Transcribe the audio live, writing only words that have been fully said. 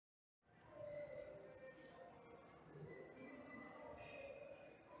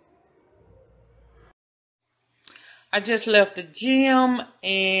I just left the gym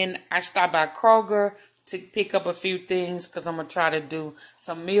and I stopped by Kroger to pick up a few things because I'm going to try to do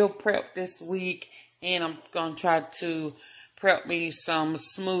some meal prep this week. And I'm going to try to prep me some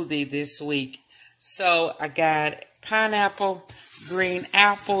smoothie this week. So I got pineapple, green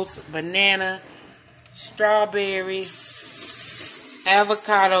apples, banana, strawberry,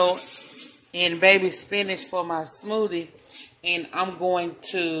 avocado, and baby spinach for my smoothie. And I'm going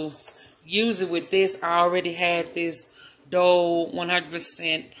to use it with this. I already had this Dole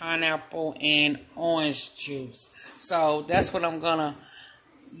 100% pineapple and orange juice. So that's what I'm going to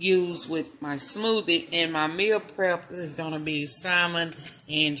use with my smoothie. And my meal prep is going to be salmon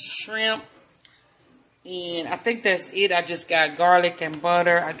and shrimp. And I think that's it. I just got garlic and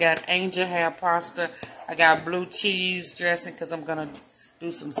butter. I got angel hair pasta. I got blue cheese dressing because I'm going to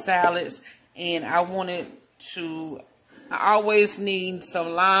do some salads. And I always need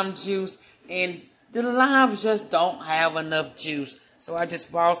some lime juice. And the limes just don't have enough juice. So I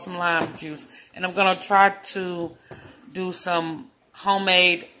just bought some lime juice. And I'm going to try to do some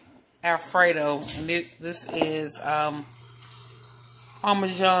homemade Alfredo. And this is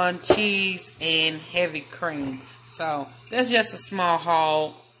Parmesan cheese and heavy cream. So that's just a small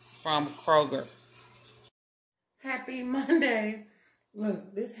haul from Kroger. Happy Monday.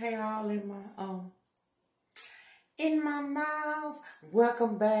 Look, this hair all in my mouth.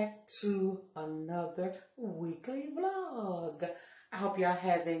 Welcome back to another weekly vlog. I hope y'all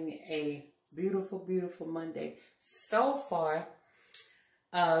having a beautiful, beautiful Monday so far.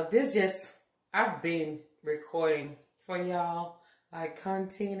 I've been recording for y'all like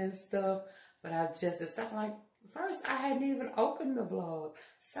content and stuff, but I just decided, like, first I hadn't even opened the vlog,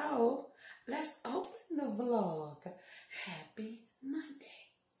 so let's open the vlog. Happy Monday.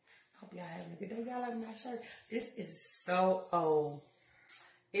 Hope y'all having a good day. Y'all like my shirt? This is so old.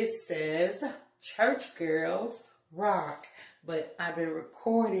 It says Church Girls Rock, but I've been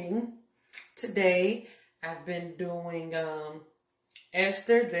recording today. I've been doing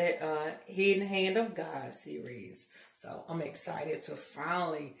Esther, the Hidden Hand of God series. So I'm excited to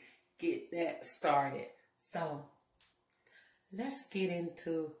finally get that started. So let's get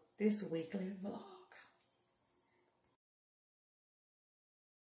into this weekly vlog.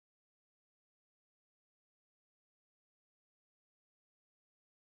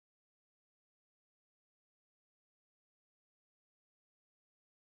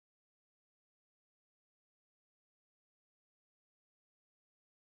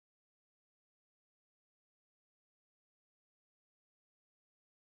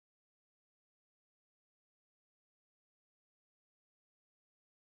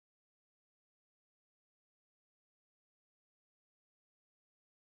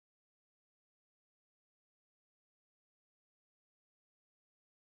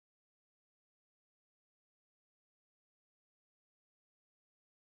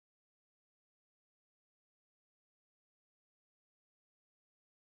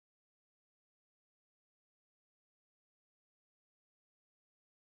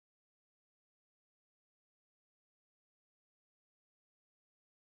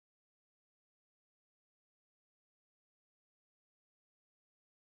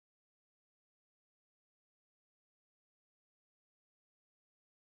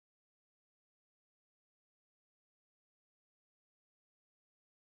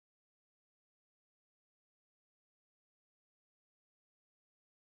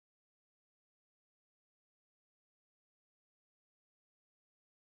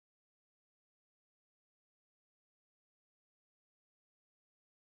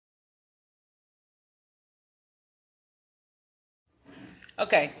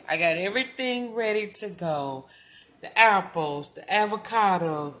 Okay, I got everything ready to go. The apples, the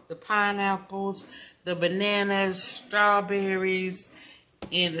avocado, the pineapples, the bananas, strawberries,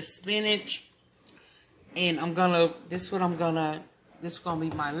 and the spinach. And this is gonna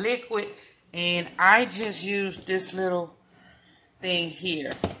be my liquid. And I just used this little thing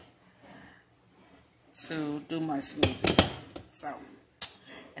here to do my smoothies. So,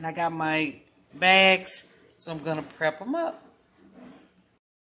 and I got my bags, so I'm gonna prep them up.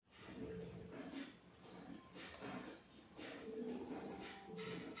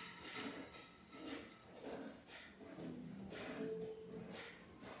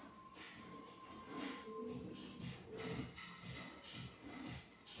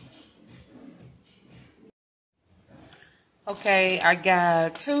 Okay, I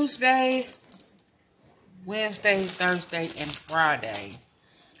got Tuesday, Wednesday, Thursday, and Friday.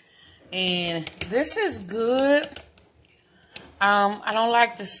 And this is good. I don't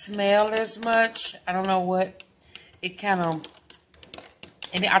like the smell as much. I don't know what. It kind of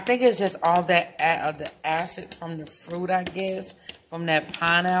And I think it's just all that the acid from the fruit, I guess, from that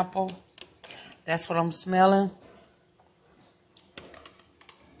pineapple. That's what I'm smelling.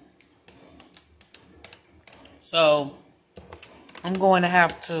 So I'm going to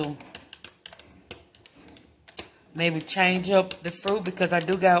have to maybe change up the fruit because I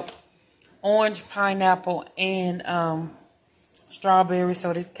do got orange, pineapple, and strawberry.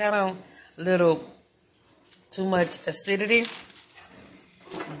 So they kind of a little too much acidity.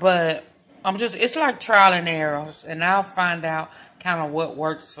 But it's like trial and errors. And I'll find out kind of what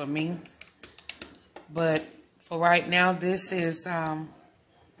works for me. But for right now, this is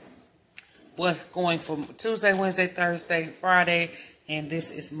what's going for Tuesday, Wednesday, Thursday, Friday. And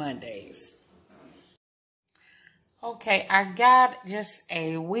this is Mondays. Okay, I got just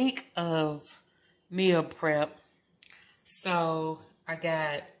a week of meal prep. So I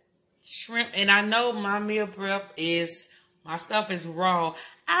got shrimp, and I know my meal prep is, my stuff is raw.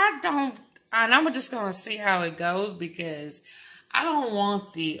 And I'm just going to see how it goes because I don't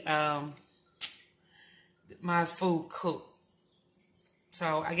want my food cooked.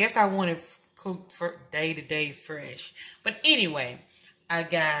 So I guess I want it cooked for day to day fresh. But anyway, I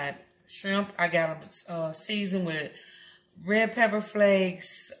got shrimp. I got them seasoned with red pepper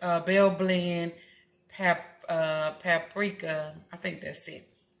flakes, bell blend, paprika. I think that's it.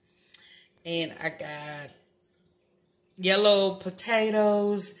 And I got yellow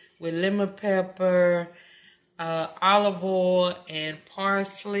potatoes with lemon pepper, olive oil, and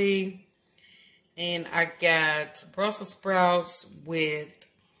parsley. And I got Brussels sprouts with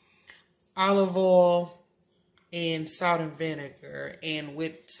olive oil and salt and vinegar, and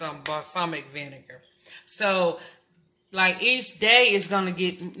with some balsamic vinegar. So, like, each day is going to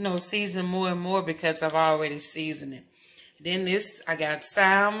get, seasoned more and more because I've already seasoned it. Then I got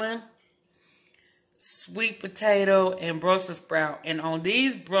salmon, sweet potato, and Brussels sprout. And on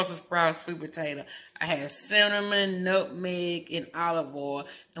these Brussels sprout, sweet potato, I have cinnamon, nutmeg, and olive oil.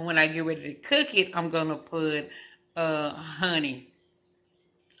 And when I get ready to cook it, I'm going to put honey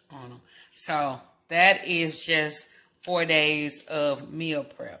on them. So that is just 4 days of meal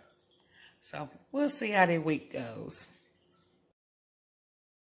prep. So we'll see how the week goes.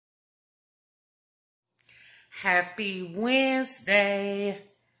 Happy Wednesday.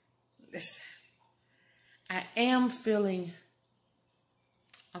 Listen, I'm feeling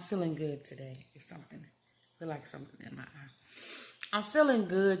good today. I feel like something in my eye. I'm feeling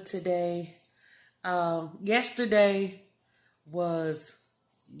good today. Yesterday was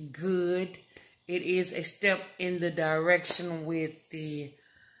good. It is a step in the direction with the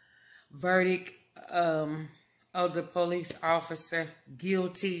verdict of the police officer.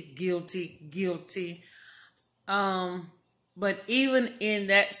 Guilty, guilty, guilty. But even in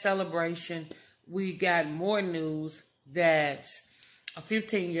that celebration, we got more news that a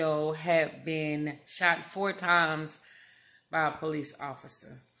 15-year-old had been shot 4 times by a police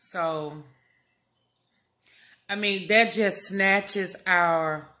officer. So, I mean, that just snatches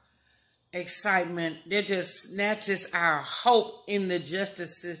our excitement. That just snatches our hope in the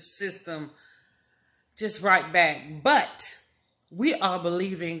justice system just right back. But we are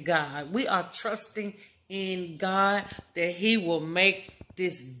believing God. We are trusting in God that He will make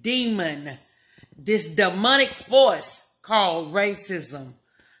this demon, this demonic force called racism,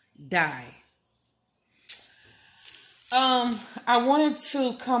 die. I wanted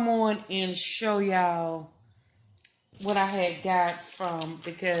to come on and show y'all what I had got from,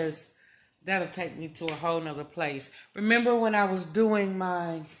 because that'll take me to a whole nother place. Remember when I was doing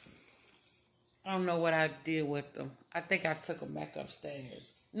I don't know what I did with them. I think I took them back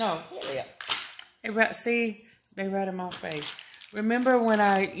upstairs. No, here they are. See, they right in my face. Remember when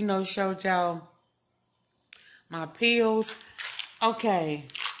I, showed y'all my pills? Okay,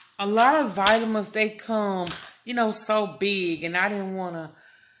 a lot of vitamins, they come, so big, and I didn't want to.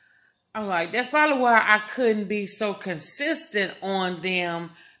 I'm like, that's probably why I couldn't be so consistent on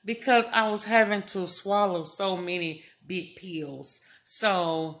them, because I was having to swallow so many big pills.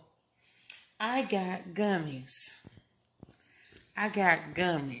 So I got gummies.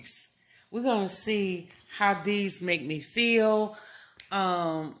 We're going to see how these make me feel.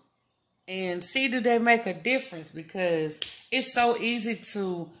 And see, do they make a difference? Because it's so easy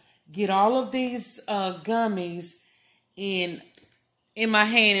to get all of these gummies in my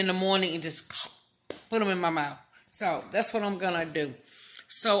hand in the morning and just put them in my mouth. So that's what I'm going to do.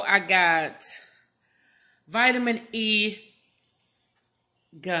 So I got vitamin E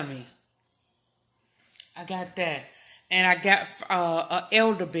gummy. I got that. And I got an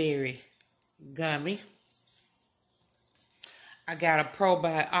elderberry gummy. I got a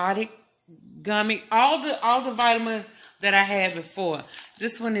probiotic gummy. All the that I had before.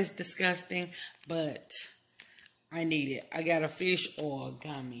 This one is disgusting, but I need it. I got a fish oil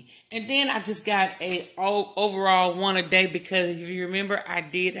gummy. And then I just got a overall one a day, because if you remember, I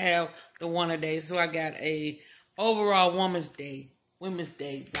did have the one a day. So I got a overall Women's Day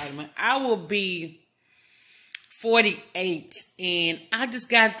vitamin. I will be 48, and I just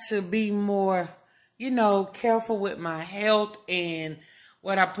got to be more, careful with my health and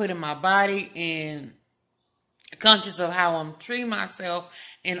what I put in my body, and conscious of how I'm treating myself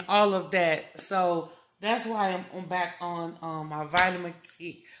and all of that. So that's why I'm back on my vitamin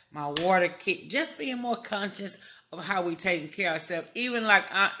kick, my water kick, just being more conscious of how we taking care of ourselves. Even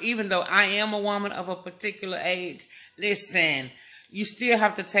though I am a woman of a particular age, listen, you still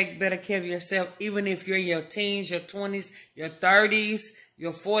have to take better care of yourself, even if you're in your teens, your 20s, your 30s,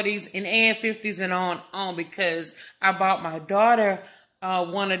 your 40s, and 50s and on, because I bought my daughter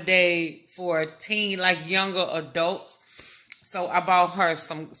one a day for teen, like younger adults. So I bought her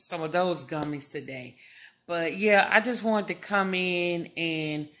some of those gummies today. But yeah, I just wanted to come in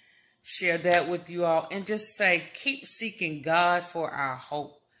and share that with you all, and just say, keep seeking God for our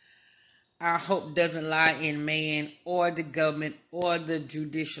hope. Our hope doesn't lie in man or the government or the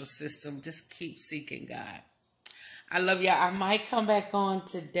judicial system. Just keep seeking God. I love y'all. I might come back on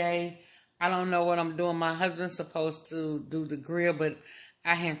today. I don't know what I'm doing. My husband's supposed to do the grill, but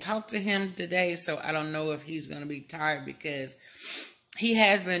I hadn't talked to him today, so I don't know if he's going to be tired, because he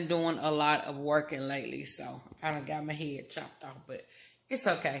has been doing a lot of working lately. So I done got my head chopped off, but it's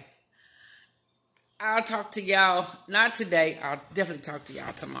okay. I'll talk to y'all. Not today. I'll definitely talk to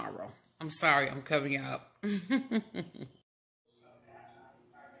y'all tomorrow. I'm sorry, I'm covering you up.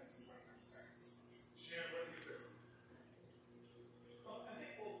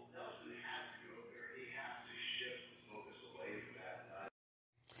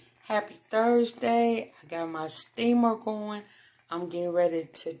 Happy Thursday. I got my steamer going. I'm getting ready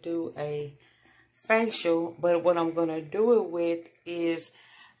to do a facial, but what I'm going to do it with is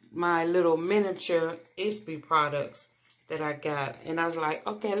my little miniature ISPI products that I got. And I was like,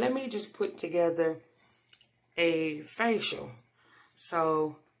 okay, let me just put together a facial.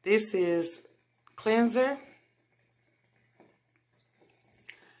 So this is cleanser,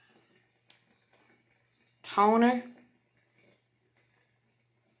 toner,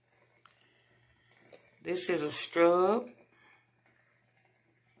 this is a scrub,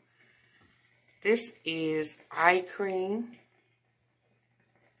 this is eye cream,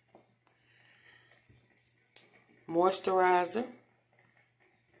 moisturizer,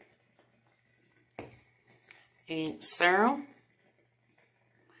 and serum,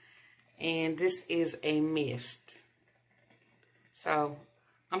 and this is a mist. So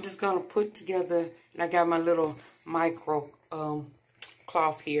I'm just going to put together, and I got my little micro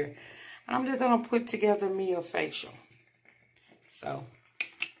cloth here, and I'm just going to put together me a facial. So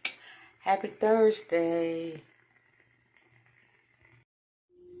happy Thursday.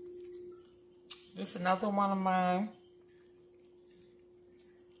 This is another one of my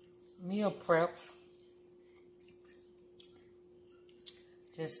meal preps.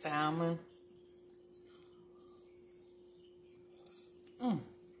 Just salmon.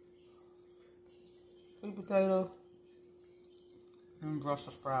 Sweet potato and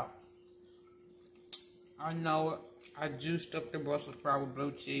Brussels sprout. I know it. I juiced up the Brussels sprout with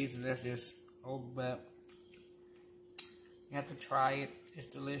blue cheese, and that's just old, but you have to try it. It's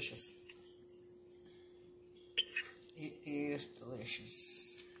delicious. It is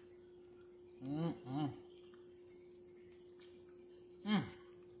delicious.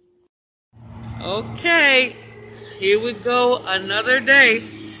 Okay, here we go. Another day.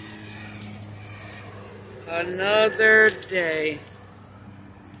 Another day.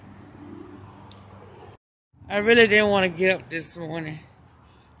 I really didn't want to get up this morning,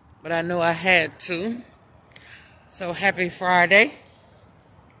 but I know I had to. So happy Friday.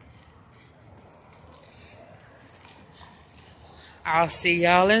 I'll see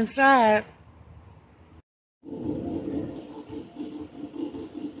y'all inside.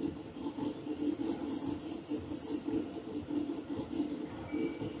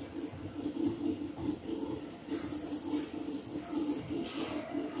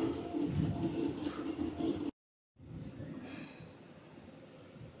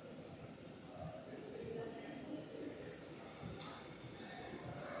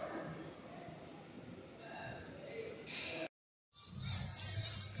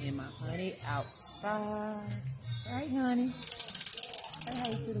 And my honey outside. Right, honey? Say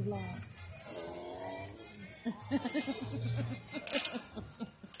hi to the vlog.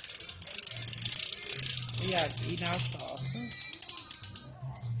 We are eating our sauce.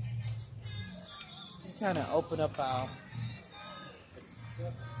 We're trying to open up our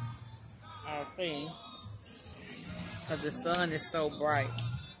our thing because the sun is so bright.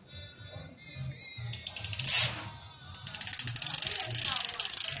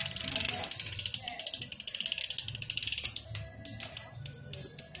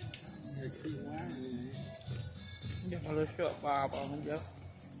 Get a little short bob on here.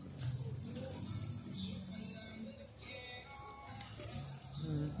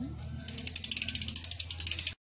 Mm-hmm.